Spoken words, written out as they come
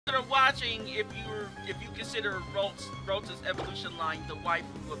that are watching, if you consider Ralts' evolution line the waifu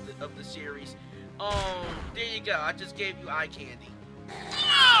of the series, there you go. I just gave you eye candy.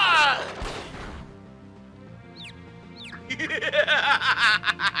 Ah!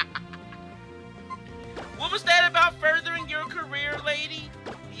 What was that about furthering your career, lady?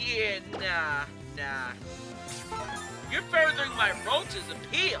 Yeah, nah. You're furthering my Ralts'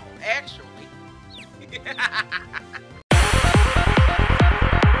 appeal, actually.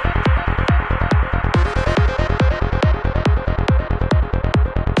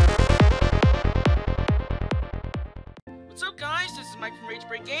 What's up, guys? This is Mike from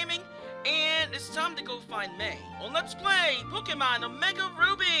Ragebreak Gaming, and it's time to go find May on Let's Play Pokémon Omega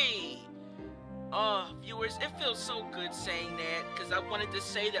Ruby! Viewers, it feels so good saying that, because I wanted to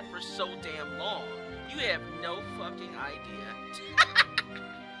say that for so damn long. You have no fucking idea.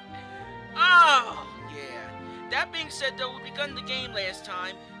 Oh, yeah. That being said, though, we begun the game last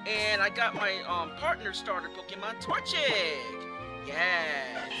time, and I got my, partner starter Pokemon, Torchic!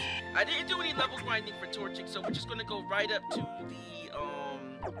 Yes! I didn't do any level grinding for Torchic, so we're just gonna go right up to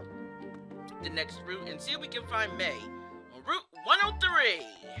the next route and see if we can find May on Route 103.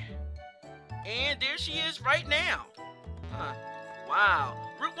 And there she is right now. Huh. Wow.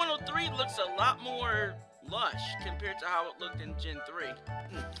 Route 103 looks a lot more lush compared to how it looked in Gen 3.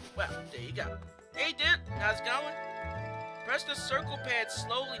 Well, there you go. Hey, dude. How's it going? Press the circle pad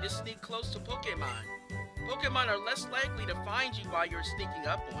slowly to sneak close to Pokemon. Pokemon are less likely to find you while you're sneaking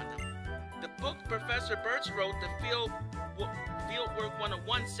up on them. The book Professor Birch wrote, the Fieldwork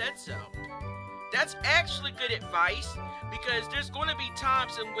 101, said so. That's actually good advice, because there's going to be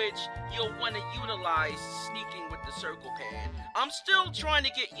times in which you'll want to utilize sneaking with the circle pad. I'm still trying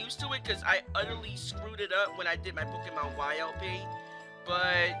to get used to it, because I utterly screwed it up when I did my Pokemon YLP.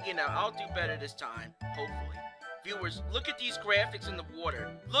 But, you know, I'll do better this time, hopefully. Viewers, look at these graphics in the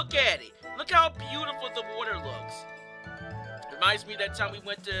water. Look at it. Look how beautiful the water looks. Reminds me of that time we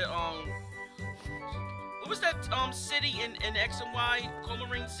went to, what was that, city in X and Y,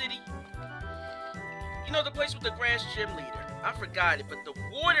 Coloring City? You know, the place with the grass gym leader. I forgot it, but the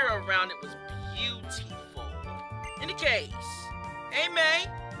water around it was beautiful. In any case, hey May,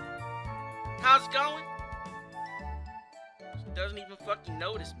 how's it going? She doesn't even fucking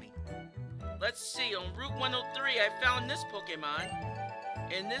notice me. Let's see, on Route 103, I found this Pokemon.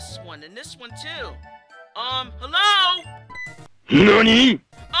 And this one too. Hello? NANI?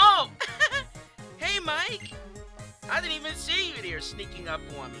 Oh! Hey, Mike! I didn't even see you there sneaking up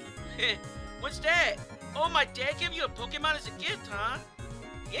on me. What's that? Oh, my dad gave you a Pokemon as a gift, huh?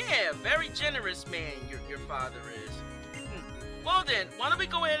 Yeah, very generous man your father is. Well then, why don't we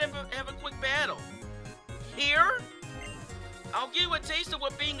go ahead and have a quick battle? Here? I'll give you a taste of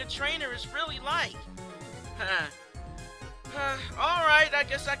what being a trainer is really like. Alright, I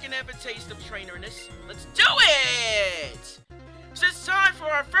guess I can have a taste of trainerness. Let's do it! So it's time for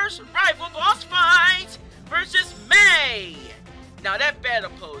our first rival boss fight versus May! Now that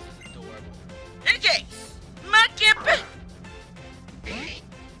battle pose is adorable. In case,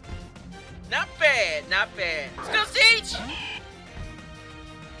 not bad, not bad. Let's go, Siege!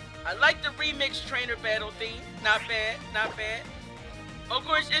 I like the remix trainer battle theme. Not bad, not bad. Of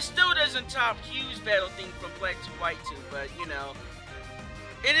course, it still doesn't top Hugh's battle theme from Black to White 2, but you know,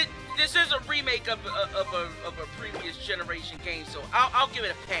 this is a remake of a previous generation game, so I'll give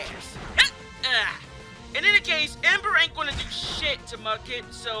it a pass. In any case, Ember ain't gonna do shit to Muck it,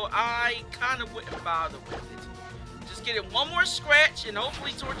 so I kind of wouldn't bother with it. Just get it one more scratch, and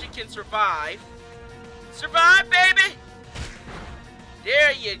hopefully Torchic can survive. Survive, baby!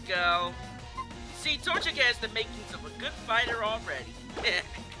 There you go. See, Torchic has the makings of a good fighter already.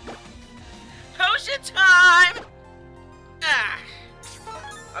 Potion time!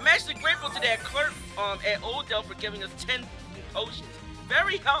 I'm actually grateful to that clerk at Oldale for giving us 10 potions.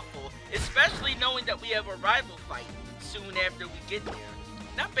 Very helpful, especially knowing that we have a rival fight soon after we get there.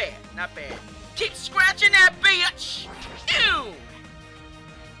 Not bad, not bad. Keep scratching that bitch! Ew!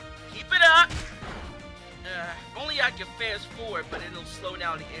 Keep it up! If only I can fast forward, but it'll slow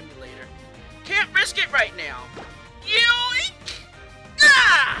down the emulator. Can't risk it right now. Yoink!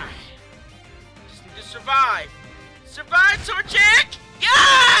 Just need to survive. Survive, Torchic!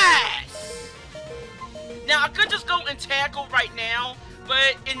 Yes! Now, I could just go and tackle right now,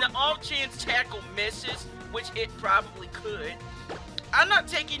 but in the off chance tackle misses, which it probably could, I'm not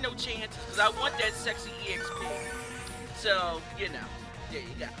taking no chances because I want that sexy EXP. So, you know, there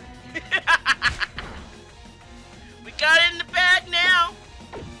you go. We got it in the bag now.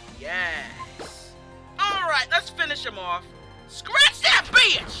 Yes. Alright, let's finish him off. Scratch that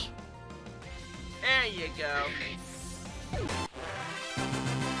bitch! There you go.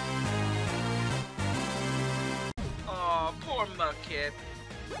 Kip.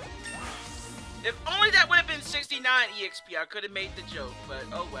 If only that would have been 69 EXP, I could have made the joke, but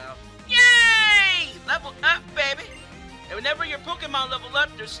oh well. Yay! Level up, baby! And whenever your Pokemon level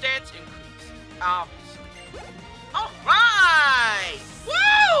up, their stats increase. Obviously. Alright!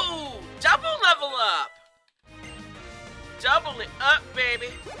 Woo! Double level up! Double it up, baby!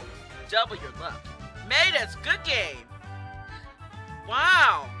 Double your luck. May, that's good game!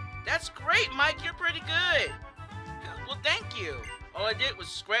 Wow! That's great, Mike, you're pretty good! Well, thank you! All I did was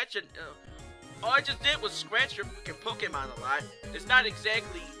scratch it. All I just did was scratch your fucking Pokemon a lot. It's not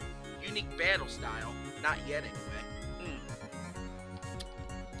exactly unique battle style. Not yet, anyway.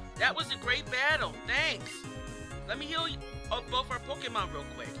 That was a great battle. Thanks. Let me heal both our Pokemon real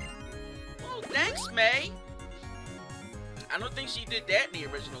quick. Oh, thanks, May. I don't think she did that in the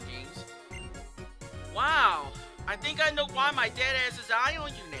original games. Wow. I think I know why my dad has his eye on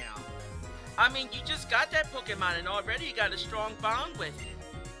you now. I mean, you just got that Pokemon and already you got a strong bond with it.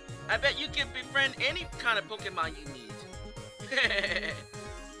 I bet you can befriend any kind of Pokemon you need.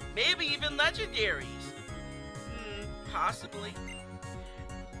 Maybe even legendaries. Possibly.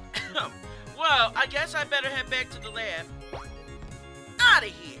 Well, I guess I better head back to the lab. Out of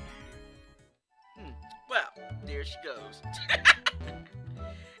here. Well, there she goes.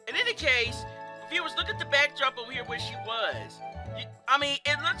 In any case, viewers, look at the backdrop over here where she was. I mean,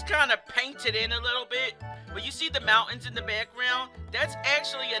 it looks kind of painted in a little bit, but you see the mountains in the background? That's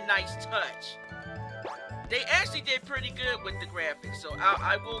actually a nice touch. They actually did pretty good with the graphics, so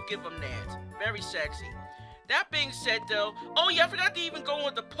I will give them that. Very sexy. That being said, though, oh yeah, I forgot to even go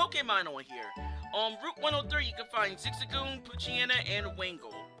on the Pokemon on here. On Route 103, you can find Zigzagoon, Poochyena, and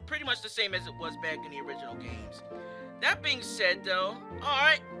Wingull. Pretty much the same as it was back in the original games. That being said, though,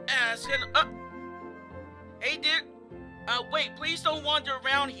 alright, hey, dude. Wait, please don't wander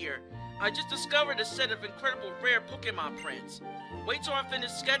around here. I just discovered a set of incredible rare Pokemon prints. Wait till I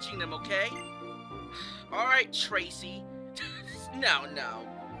finish sketching them, okay? Alright, Tracy. No.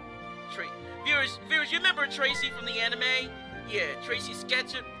 Viewers, you remember Tracy from the anime? Yeah, Tracy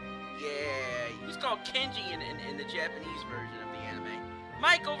Sketchup? Yeah, he was called Kenji in the Japanese version of the anime.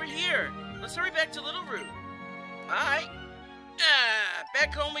 Mike, over here. Let's hurry back to Littleroot. Alright.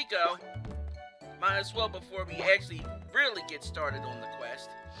 Back home we go. Might as well before we actually really get started on the quest.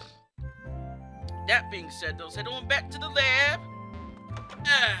 That being said, though, head on back to the lab.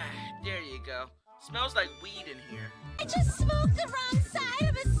 There you go. Smells like weed in here. I just smoked the wrong side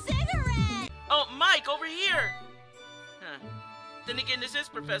of a cigarette! Oh, Mike, over here! Huh. Then again, this is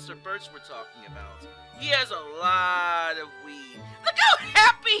Professor Birch we're talking about. He has a lot of weed. Look how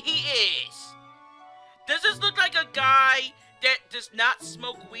happy he is! Does this look like a guy that does not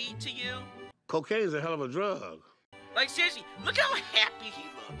smoke weed to you? Cocaine's a hell of a drug. Like, seriously, look how happy he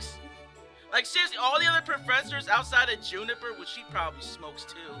looks. Like, seriously, all the other professors outside of Juniper, which she probably smokes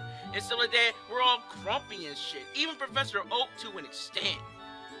too, and stuff like that, we're all grumpy and shit. Even Professor Oak to an extent.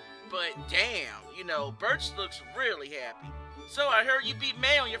 But damn, you know, Birch looks really happy. So I heard you beat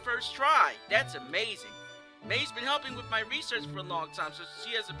May on your first try. That's amazing. May's been helping with my research for a long time, so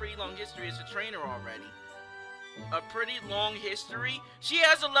she has a pretty long history as a trainer already. A pretty long history? She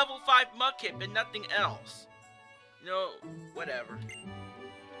has a level 5 Mudkip and nothing else. You know, whatever.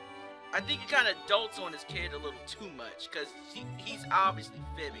 I think he kind of dotes on his kid a little too much, because he's obviously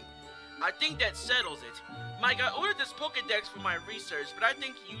fibbing. I think that settles it. Mike, I ordered this Pokedex for my research, but I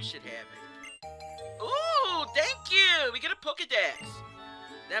think you should have it. Ooh, thank you! We get a Pokedex!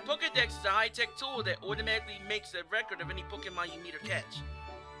 That Pokedex is a high-tech tool that automatically makes a record of any Pokemon you meet or catch.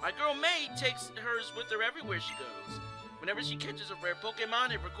 My girl May takes hers with her everywhere she goes. Whenever she catches a rare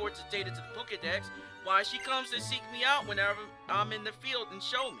Pokemon, it records its data to the Pokedex, while she comes to seek me out whenever I'm in the field and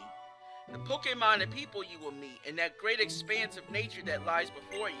show me the Pokemon and people you will meet, and that great expanse of nature that lies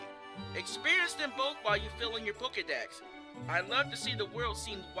before you. Experience them both while you fill in your Pokedex. I'd love to see the world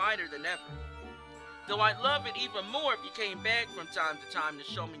seem wider than ever. Though I'd love it even more if you came back from time to time to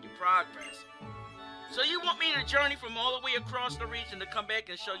show me your progress. So you want me to journey from all the way across the region to come back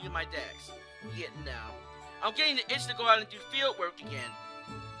and show you my dex? Yeah, no. I'm getting the itch to go out and do field work again.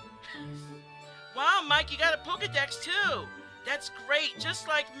 Wow, Mike, you got a Pokedex too! That's great, just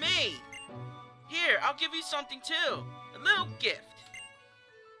like me! Here, I'll give you something too. A little gift.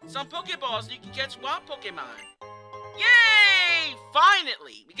 Some Pokeballs so you can catch wild Pokemon. Yay!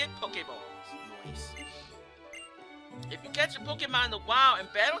 Finally! We get Pokeballs. Nice. If you catch a Pokemon in the wild and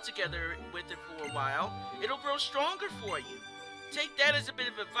battle together with it for a while, it'll grow stronger for you. Take that as a bit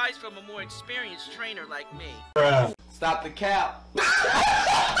of advice from a more experienced trainer like me. Stop the cap.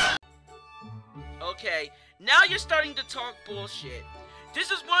 Okay, now you're starting to talk bullshit. This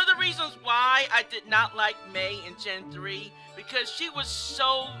is one of the reasons why I did not like May in Gen 3, because she was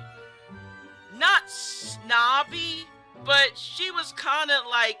so, not snobby, but she was kind of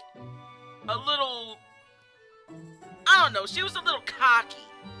like a little, I don't know, she was a little cocky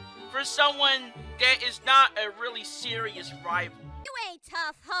for someone that is not a really serious rival. You ain't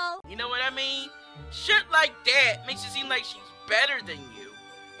tough, ho. You know what I mean? Shit like that makes it seem like she's better than you,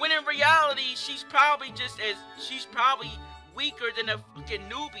 when in reality, she's probably weaker than a fucking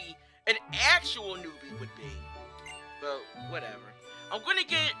newbie, an actual newbie would be. But whatever. I'm gonna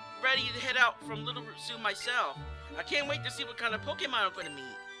get ready to head out from Littleroot soon myself. I can't wait to see what kind of Pokemon I'm gonna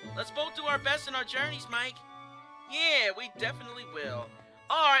meet. Let's both do our best in our journeys, Mike. Yeah, we definitely will.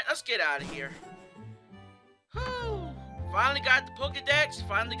 Alright, let's get out of here. Whew. Finally got the Pokedex,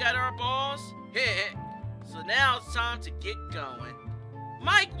 finally got our balls. So now it's time to get going.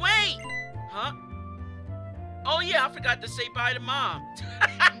 Mike, wait! Huh? Oh yeah, I forgot to say bye to Mom.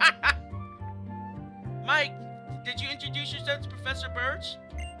 Mike, did you introduce yourself to Professor Birch?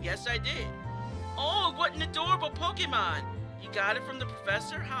 Yes, I did. Oh, what an adorable Pokemon. You got it from the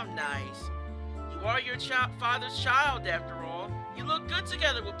professor? How nice. You are your father's child, after all. You look good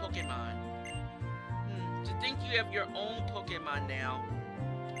together with Pokemon. To think you have your own Pokemon now.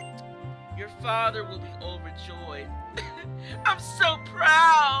 Your father will be overjoyed. I'm so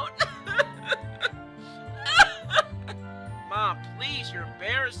proud. Mom, please, you're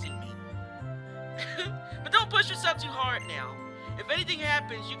embarrassing me. But don't push yourself too hard now. If anything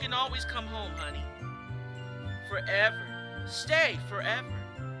happens, you can always come home, honey. Forever. Stay forever.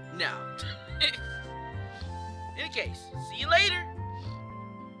 No. In any case, see you later.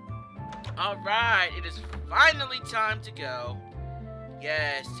 Alright, it is finally time to go.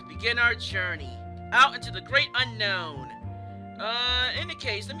 Yes, to begin our journey out into the great unknown. In any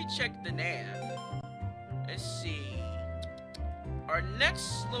case, let me check the nav. Let's see. Our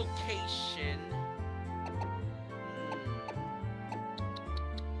next location.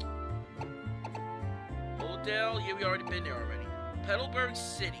 Oldale, yeah, we already been there already. Petalburg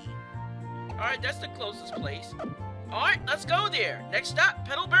City. Alright, that's the closest place. Alright, let's go there. Next stop,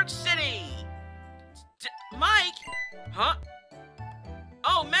 Petalburg City. Mike? Huh?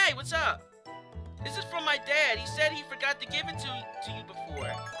 Oh, May, what's up? This is from my dad. He said he forgot to give it to you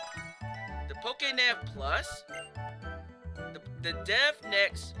before. The PokeNav Plus? The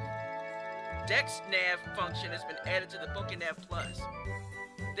DevNex DexNav function has been added to the PokeNav Plus.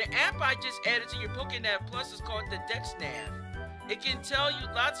 The app I just added to your PokeNav Plus is called the DexNav. It can tell you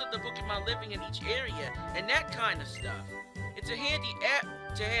lots of the Pokemon living in each area and that kind of stuff. It's a handy app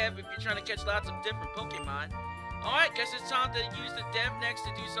to have if you're trying to catch lots of different Pokemon. Alright, guess it's time to use the DevNex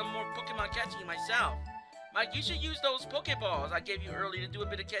to do some more Pokemon catching myself. Mike, you should use those Pokeballs I gave you earlier to do a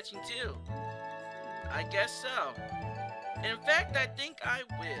bit of catching too. I guess so. In fact, I think I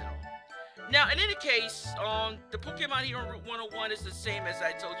will. Now, in any case, the Pokemon here on Route 101 is the same as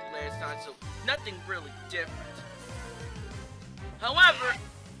I told you last time, so nothing really different. However,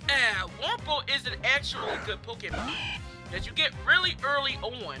 Wurmple is an actually good Pokemon that you get really early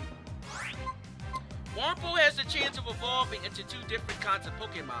on. Wurmple has the chance of evolving into two different kinds of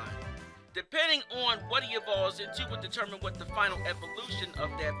Pokemon. Depending on what he evolves into will determine what the final evolution of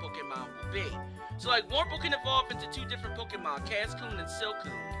that Pokemon will be. So like Wurmple can evolve into two different Pokemon, Cascoon and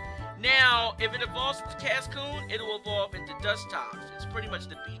Silcoon. Now, if it evolves into Cascoon, it will evolve into Dustox. It's pretty much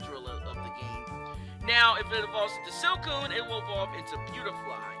the Beedrill of the game. Now, if it evolves into Silcoon, it will evolve into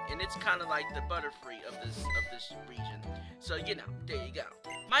Beautifly, and it's kind of like the Butterfree of this region. So, you know, there you go.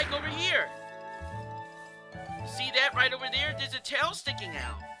 Mike, over here. See that right over there? There's a tail sticking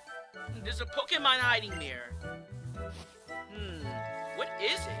out. There's a Pokemon hiding there. What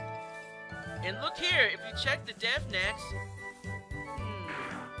is it? And look here, if you check the DevNex.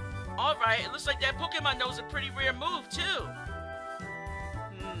 Alright, it looks like that Pokemon knows a pretty rare move, too.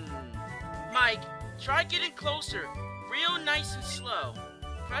 Mike, try getting closer. Real nice and slow.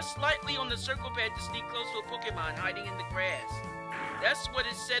 Press lightly on the circle pad to sneak close to a Pokemon hiding in the grass. That's what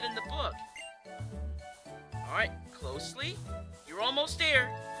it said in the book. Alright, closely. You're almost there.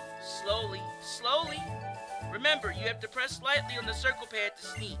 Slowly, slowly. Remember, you have to press lightly on the circle pad to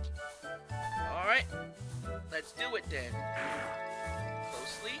sneak. Alright, let's do it then.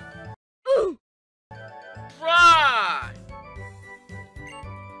 Closely. Ooh! Bruh!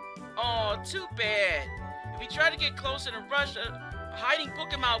 Oh, too bad. If you try to get close in a rush, a hiding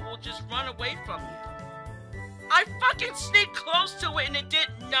Pokemon will just run away from you. I fucking sneaked close to it and it did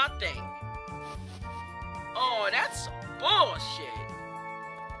nothing. Oh, that's bullshit.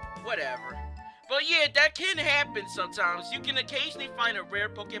 Whatever. But yeah, that can happen sometimes. You can occasionally find a rare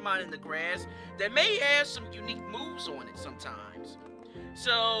Pokemon in the grass that may have some unique moves on it sometimes.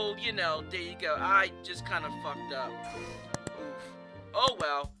 So, you know, there you go. I just kind of fucked up. Oof. Oh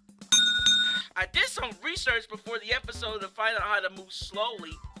well. I did some research before the episode to find out how to move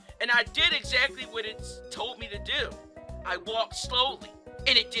slowly, and I did exactly what it told me to do. I walked slowly,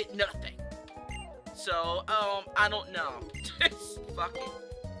 and it did nothing. So, I don't know. Fuck it.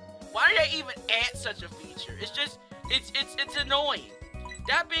 Why did they even add such a feature? It's just, it's annoying.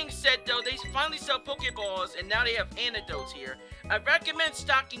 That being said, though, they finally sell Pokeballs, and now they have antidotes here. I recommend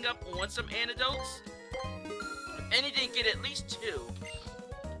stocking up on some antidotes. If anything, get at least 2.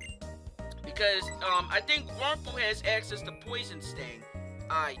 Because, I think Wurmple has access to Poison Sting.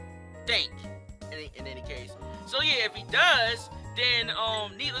 I think, in any case. So, yeah, if he does, then,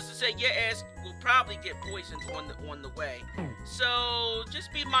 needless to say, your ass will probably get poisoned on the way. So,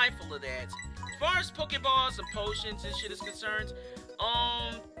 just be mindful of that. As far as Pokeballs and potions and shit is concerned,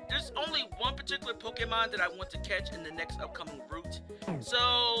 there's only one particular Pokemon that I want to catch in the next upcoming route. So,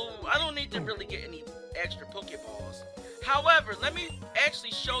 I don't need to really get any extra Pokeballs. However, let me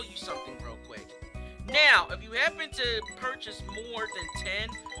actually show you something real quick. Now, if you happen to purchase more than 10,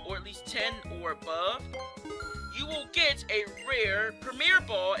 or at least 10 or above, you will get a rare Premier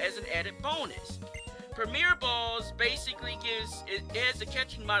Ball as an added bonus. Premier Balls basically it has a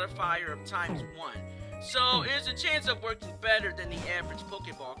catching modifier of ×1. So, there's a chance of working better than the average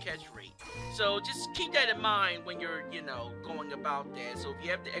Pokeball catch rate. So, just keep that in mind when you're, you know, going about that. So, if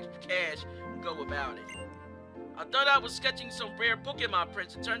you have the extra cash, go about it. I thought I was sketching some rare Pokemon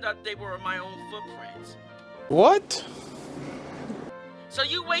prints. It turned out they were my own footprints. What? So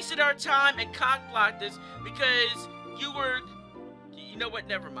you wasted our time and cock-blocked us because you were... You know what?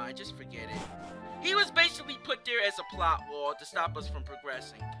 Never mind. Just forget it. He was basically put there as a plot wall to stop us from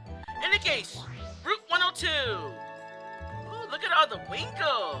progressing. In any case, Route 102. Ooh, look at all the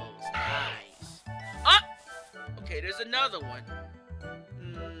winkles. Nice. Okay, there's another one.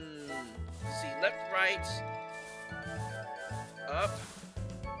 Let's see, left, right, up.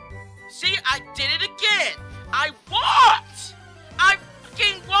 See, I did it again. I walked. I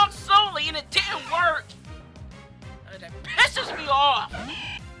fucking walked slowly and it didn't work. That pisses me off.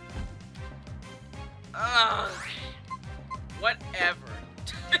 Whatever.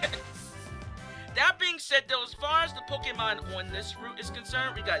 That being said, though, as far as the Pokemon on this route is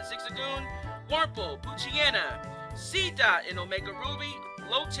concerned, we got Zigzagoon, Wurmple, Poochyena, Seedot in Omega Ruby,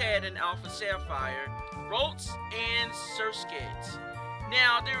 Lotad in Alpha Sapphire, Ralts, and Surskit.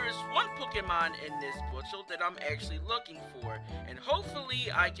 Now, there is one Pokemon in this bushel that I'm actually looking for, and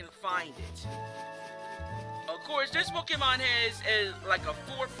hopefully I can find it. Of course, this Pokemon has like a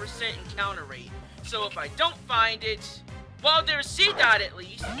 4% encounter rate, so if I don't find it, well, there's Seedot at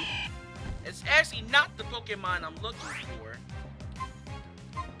least. It's actually not the Pokemon I'm looking for,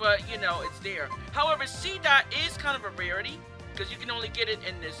 but you know, it's there. However, Seedot is kind of a rarity because you can only get it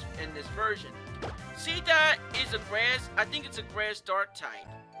in this version. Seedot is a grass. I think it's a grass dark type.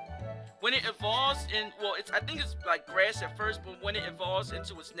 When it evolves I think it's like grass at first, but when it evolves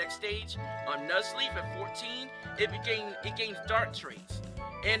into its next stage, on Nuzleaf at 14, it gains dark traits.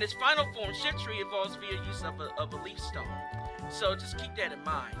 And its final form, Shiftry, evolves via use of a leaf stone. So just keep that in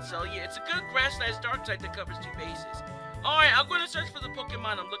mind. So yeah, it's a good grass/dark type that covers 2 bases. Alright, I'm going to search for the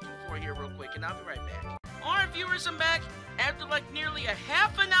Pokemon I'm looking for here real quick, and I'll be right back. Alright viewers, I'm back. After like nearly a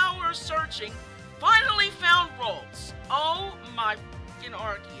half an hour of searching, finally found Ralts. Oh my fucking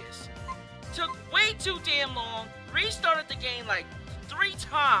Arceus. Took way too damn long, restarted the game like 3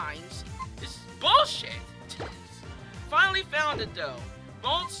 times. This is bullshit. Finally found it though.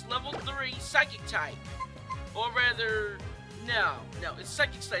 Ralts level 3 Psychic type. Or rather, no, it's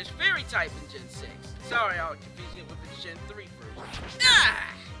Psychic/Fairy type in Gen 6. Sorry, I was confusing it with the Gen 3 version.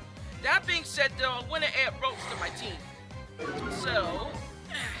 That being said though, I want to add Ralts to my team. So,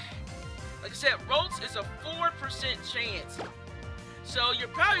 like I said, Ralts is a 4% chance. So you're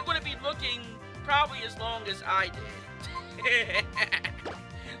probably going to be looking probably as long as I did.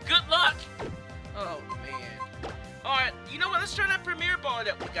 Good luck! Oh man. Alright, you know what? Let's try that Premier Ball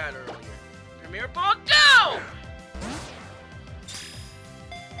that we got earlier. Premier Ball, go!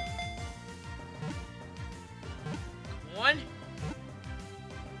 Come on.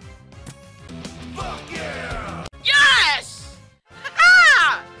 Fuck yeah! Yes!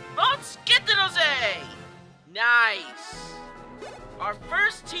 Ha-ha! Let's get to those A! Nice! Our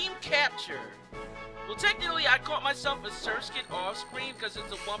first team capture. Well, technically, I caught myself a Surskit off screen because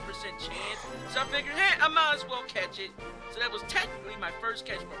it's a 1% chance. So I figured, hey, I might as well catch it. So that was technically my first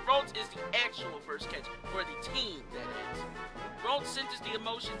catch, but Ralts is the actual first catch for the team, that is. Ralts senses the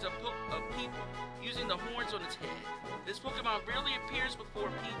emotions of people using the horns on its head. This Pokemon rarely appears before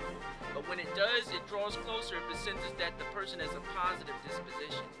people, but when it does, it draws closer if it senses that the person has a positive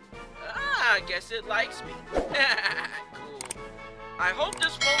disposition. Ah, I guess it likes me. Cool. I hope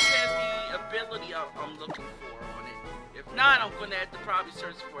this Ralts has the ability I'm looking for on it. If not, I'm going to have to probably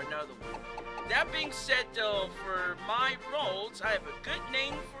search for another one. That being said, though, for my Ralts, I have a good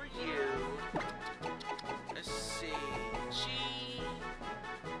name for you. Let's see.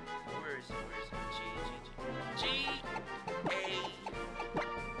 Where is it? G-A-R-D-E.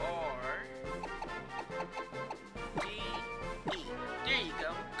 There you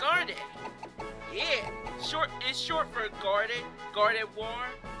go. Garde. Yeah. It's short for Garde. Gardevoir.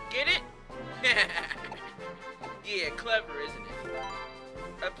 Get it? Yeah, clever, isn't it?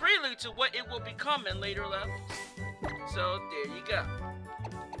 A prelude to what it will become in later levels. So, there you go.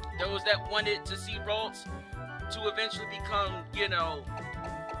 Those that wanted to see Ralts to eventually become, you know...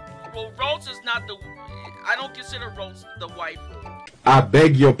 Well, Ralts is not the... I don't consider Ralts the waifu. I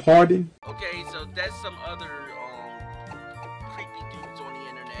beg your pardon? Okay, so that's some other, creepy dudes on the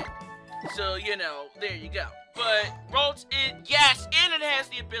internet. So, you know, there you go. But Ralts is... Yes, and it has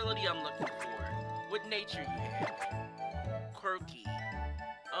the ability I'm looking for. What nature you have? Quirky.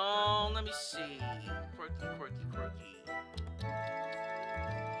 Let me see. Quirky.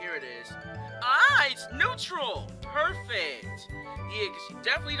 Here it is. Ah, it's neutral. Perfect. Yeah, because you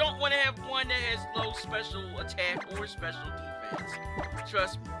definitely don't want to have one that has low special attack or special defense.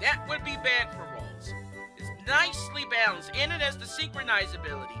 Trust me, that would be bad for Ralts. It's nicely balanced, and it has the synchronize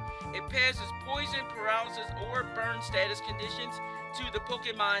ability. It passes poison, paralysis, or burn status conditions to the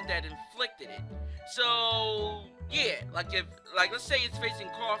Pokemon that inflicted it. So, yeah, let's say it's facing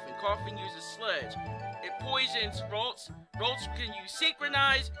Coughing. Coughing uses Sludge. It poisons Ralts. Ralts can use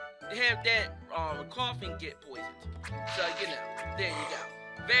Synchronize to have that Coughing get poisoned. So, you know, there you go.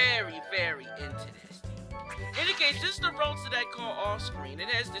 Very, very interesting. In any case, this is the Ralts that I call off-screen. It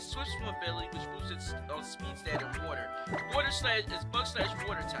has this Swift Swim ability, which boosts its speed stat in water.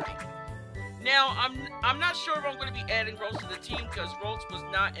 Bug/water type. Now, I'm not sure if I'm going to be adding Ralts to the team, because Ralts was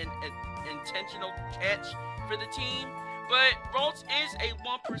not an intentional catch for the team. But Ralts is a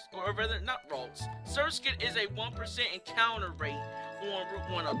 1%, or rather, not Ralts. Surskit is a 1% encounter rate on Route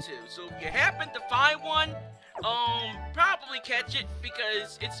 102. So if you happen to find one, probably catch it,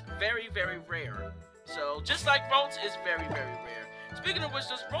 because it's very, very rare. So, just like Ralts is very, very rare. Speaking of which,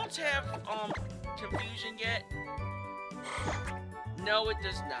 does Ralts have, confusion yet? No, it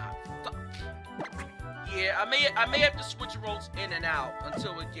does not. Fuck. Yeah, I may have to switch Ralts in and out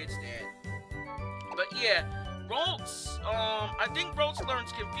until it gets that. But yeah, Ralts, I think Ralts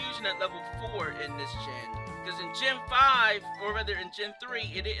learns confusion at level 4 in this gen. Because in Gen 5, or rather in Gen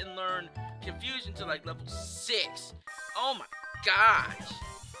 3, it didn't learn confusion till like level 6. Oh my gosh.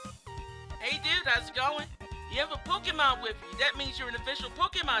 Hey dude, how's it going? You have a Pokemon with you. That means you're an official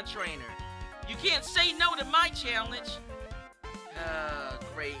Pokemon trainer. You can't say no to my challenge.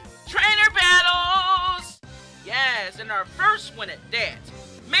 Great. Trainer battles! Yes, and our first one at that.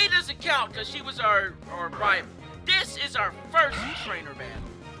 May doesn't count because she was our rival. This is our first trainer battle.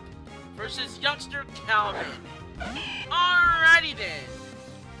 Versus youngster Calvin. Alrighty then.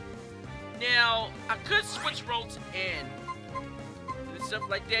 Now, I could switch Ralts in. And stuff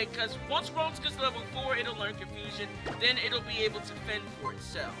like that, because once Ralts gets to level 4, it'll learn confusion. Then it'll be able to fend for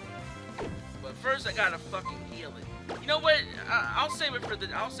itself. But first, I gotta fucking heal it. You know what? I'll save it for the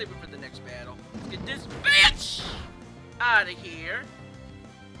next battle. Let's get this bitch out of here.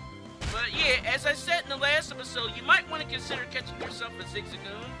 But yeah, as I said in the last episode, you might want to consider catching yourself a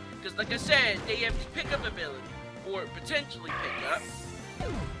Zigzagoon, because like I said, they have the pickup ability, or potentially pick up.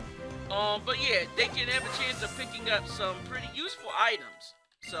 But yeah, they can have a chance of picking up some pretty useful items.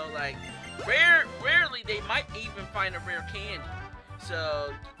 So like, rarely they might even find a rare candy.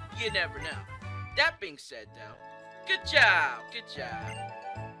 So you never know. That being said though, good job.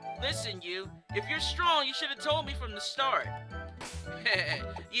 Listen you, if you're strong, you should have told me from the start.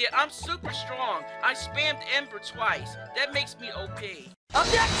 Yeah, I'm super strong. I spammed Ember twice. That makes me OP.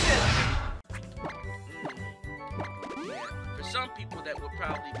 Objection! Yeah, for some people that would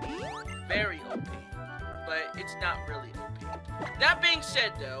probably be very OP. But it's not really OP. That being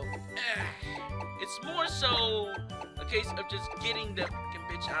said though, it's more so a case of just getting the fucking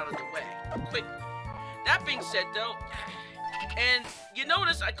bitch out of the way quickly. That being said though, and you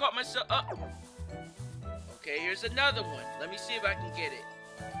notice I caught myself up. Okay, here's another one. Let me see if I can get it.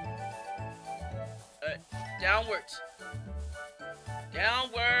 Downwards.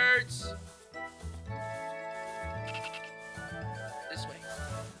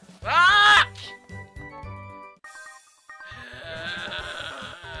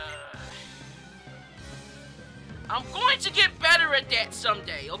 at that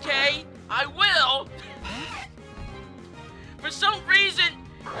someday, okay? I will. For some reason,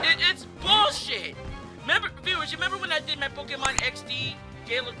 it's bullshit. Remember, viewers, you remember when I did my Pokemon XD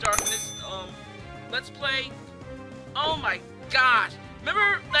Gale of Darkness Let's Play? Oh my gosh.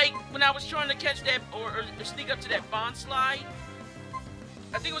 Remember, like, when I was trying to catch that, or sneak up to that bond slide?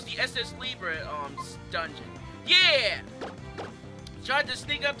 I think it was the SS Libra dungeon. Yeah! Tried to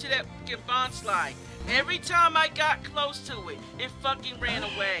sneak up to that fucking bond slide. Every time I got close to it, it fucking ran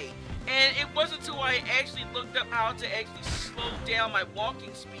away. And it wasn't until I actually looked up how to actually slow down my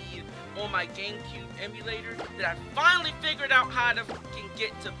walking speed on my GameCube emulator that I finally figured out how to fucking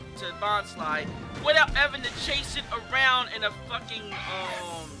get to bond slide without having to chase it around in a fucking,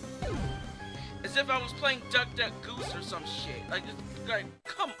 as if I was playing Duck Duck Goose or some shit. Like,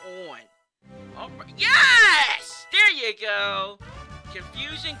 come on. Alright. Yes! There you go.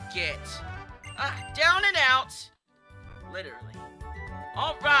 Confusion get. Down and out. Literally.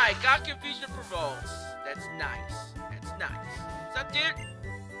 Alright, got confusion for Ralts. That's nice. That's nice. What's up, dude?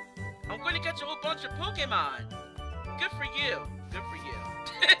 I'm going to catch a whole bunch of Pokemon. Good for you. Good for you.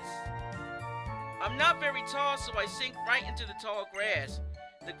 I'm not very tall, so I sink right into the tall grass.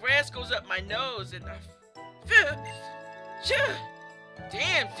 The grass goes up my nose and...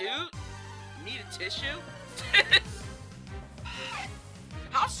 Damn, dude. Need a tissue?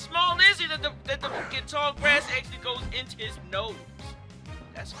 How small is it that the fucking tall grass actually goes into his nose?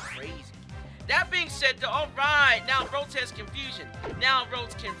 That's crazy. That being said, though, alright, now Ralts has confusion. Now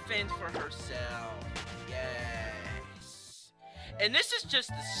Ralts can fend for herself. Yes. And this is just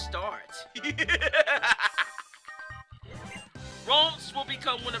the start. Ralts will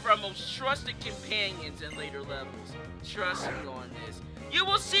become one of our most trusted companions in later levels. Trust me on this. You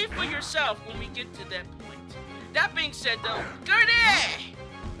will see for yourself when we get to that point. That being said, though, Gertie!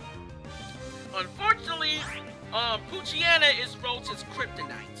 Unfortunately, Poochyena is Ralts'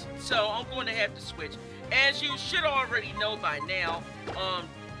 kryptonite, so I'm going to have to switch. As you should already know by now,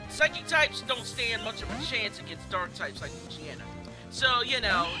 psychic types don't stand much of a chance against dark types like Poochyena. So, you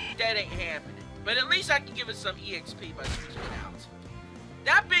know, that ain't happening. But at least I can give it some EXP by switching it out.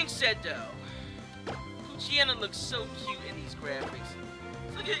 That being said, though, Poochyena looks so cute in these graphics.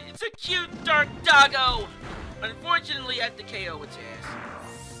 It's a cute dark doggo. Unfortunately, I have to KO its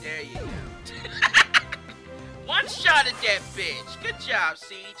ass. There you go. One shot at that bitch. Good job,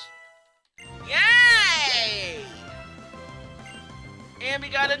 Siege. Yay! And we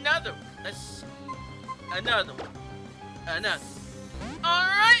got another one. Another one. Another.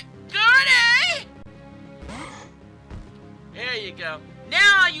 Alright, Gertie! There you go.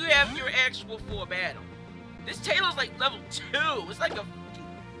 Now you have your actual full battle. This Tailow's like level 2. It's like a fucking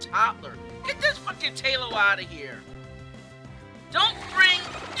toddler. Get this fucking Taillow out of here. Don't bring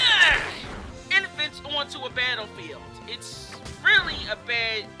infants onto a battlefield. It's really a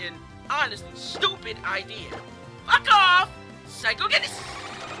bad and honestly stupid idea. Fuck off! Psycho, get this!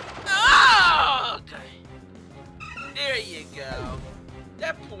 Oh, okay. There you go.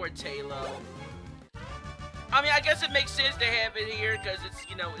 That poor Taillow. I mean, I guess it makes sense to have it here because it's,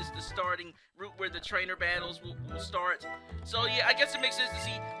 you know, it's the starting route where the trainer battles will start. So yeah, I guess it makes sense to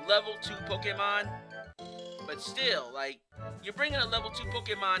see level 2 Pokemon. But still, like, you're bringing a level 2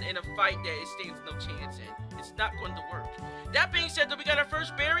 Pokemon in a fight that it stands no chance in. It's not going to work. That being said, though, we got our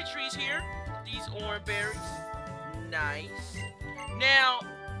first berry trees here. These orange berries. Nice. Now,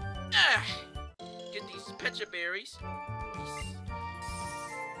 get these Pecha berries.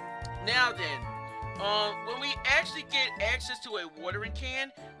 Now then, when we actually get access to a watering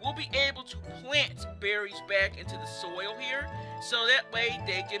can, we'll be able to plant berries back into the soil here, so that way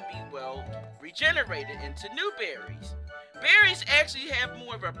they can be, well, regenerated into new berries. Berries actually have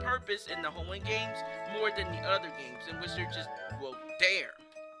more of a purpose in the hoeing games more than the other games in which they're just, well, there.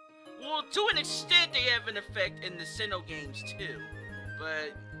 Well, to an extent they have an effect in the Sinnoh games too,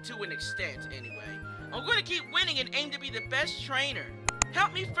 but to an extent anyway. I'm going to keep winning and aim to be the best trainer.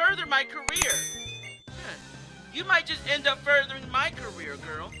 Help me further my career. You might just end up furthering my career,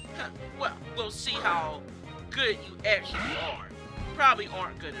 girl. Well, we'll see how good you actually are. Probably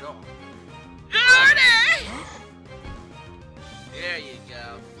aren't good at all. Gertie! There you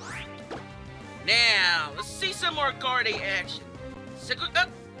go. Now, let's see some more Gertie action.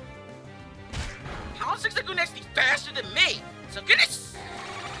 How is Zigzagoon actually faster than me? So get it!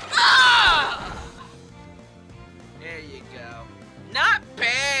 Ah! There you go. Not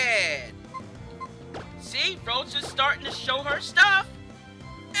bad. See, Ralts is starting to show her stuff.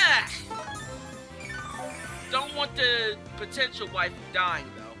 Don't want the potential wife dying,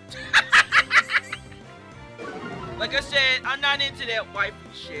 though. Like I said, I'm not into that waifu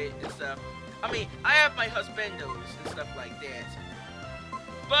shit and stuff. I mean, I have my husbandos and stuff like that.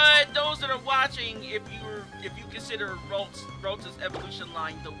 But those that are watching, if you consider Ralts' evolution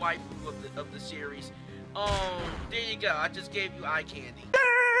line the waifu of the series, there you go. I just gave you eye candy.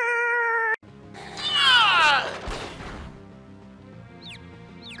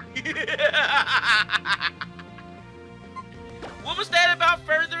 What was that about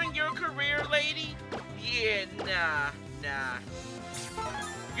furthering your career, lady? Yeah, nah.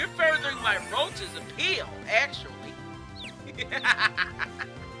 You're furthering my Ralts' appeal, actually.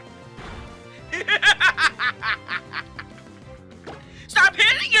 Stop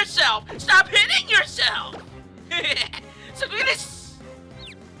hitting yourself! Stop hitting yourself! So look at this.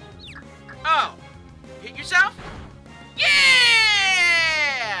 Oh, hit yourself?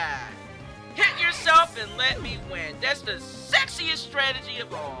 Yeah! Hit yourself and let me win. That's the sexiest strategy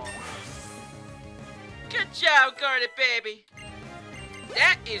of all. Good job, Carter, baby.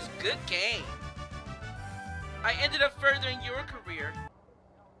 That is good game. I ended up furthering your career.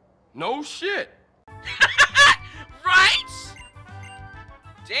 No shit. Right?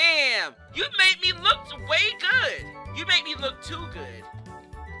 Damn, you made me look way good. You made me look too good.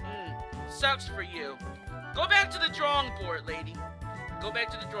 Sucks for you. Go back to the drawing board, lady. Go back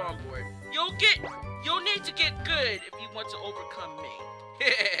to the drawing board. You'll need to get good if you want to overcome me.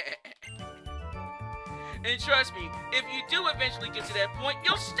 And trust me, if you do eventually get to that point,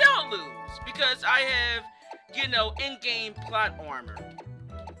 you'll still lose. Because I have, you know, in-game plot armor.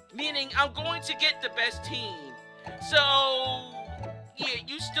 Meaning, I'm going to get the best team. So, yeah,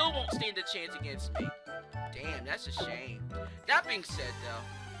 you still won't stand a chance against me. Damn, that's a shame. That being said, though,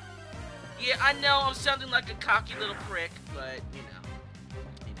 yeah, I know I'm sounding like a cocky little prick, but, you know,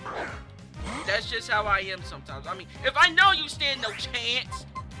 that's just how I am sometimes. I mean, if I know you stand no chance,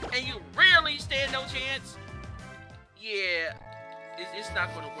 and you really stand no chance, yeah, it's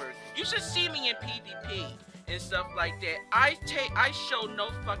not gonna work. You should see me in PvP and stuff like that. I show no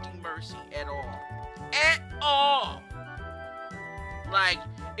fucking mercy at all. At all. Like,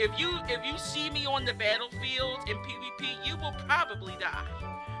 if you see me on the battlefield in PvP, you will probably die.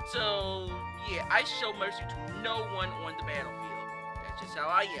 So, yeah, I show mercy to no one on the battlefield. That's just how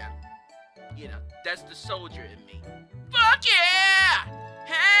I am. You know, that's the soldier in me. Fuck yeah!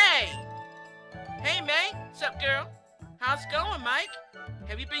 Hey! Hey, May. What's up, girl? How's it going, Mike?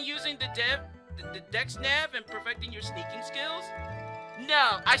 Have you been using the Dex Nav and perfecting your sneaking skills?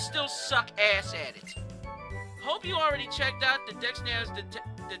 No, I still suck ass at it. Hope you already checked out the Dex Nav's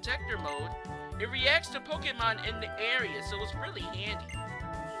detector mode. It reacts to Pokemon in the area, so it's really handy.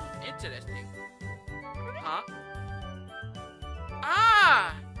 Interesting. Huh?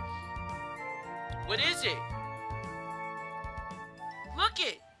 Ah! What is it? Look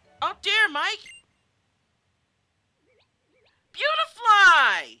it! Up there, Mike!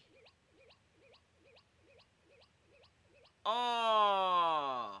 Beautifly!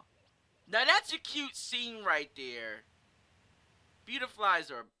 Oh, now that's a cute scene right there. Beautiflies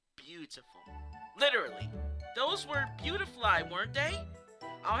are beautiful. Literally. Those were beautifly, weren't they?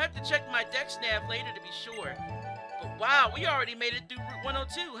 I'll have to check my Dex Nav later to be sure. But wow, we already made it through Route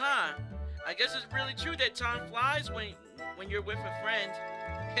 102, huh? I guess it's really true that time flies when you're with a friend.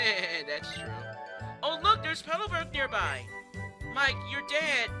 That's true. Oh look, there's Petalburg nearby. Mike, your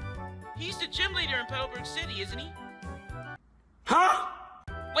dad, he's the gym leader in Petalburg City, isn't he? Huh?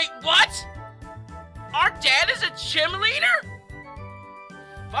 Wait, what? Our dad is a gym leader?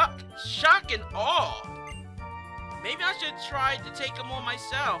 Fuck, shock and awe. Maybe I should try to take him on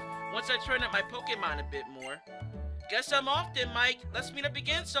myself once I train up my Pokemon a bit more. Guess I'm off then, Mike. Let's meet up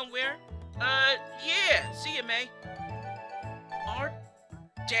again somewhere. Yeah, see ya, May. Our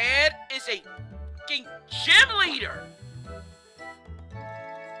dad is a fucking gym leader!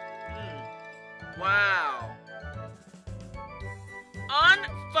 Wow.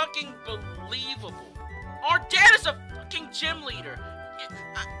 Unfucking believable. Our dad is a fucking gym leader.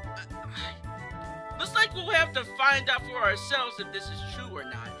 Looks like we'll have to find out for ourselves if this is true or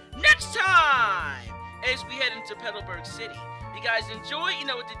not. Next time! As we head into Petalburg City. If you guys enjoy, you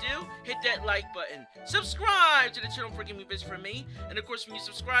know what to do. Hit that like button. Subscribe to the channel for giving me bits from me. And of course, when you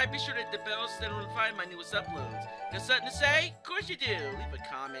subscribe, be sure to hit the bell so that you'll find my newest uploads. Got something to say? Of course you do. Leave a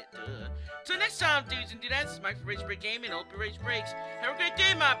comment. Duh. Till next time, dudes and dudettes, this is Mike for Ragebreak Gaming. I hope your rage breaks. Have a great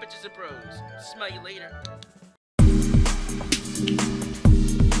day, my bitches and bros. Smell you later.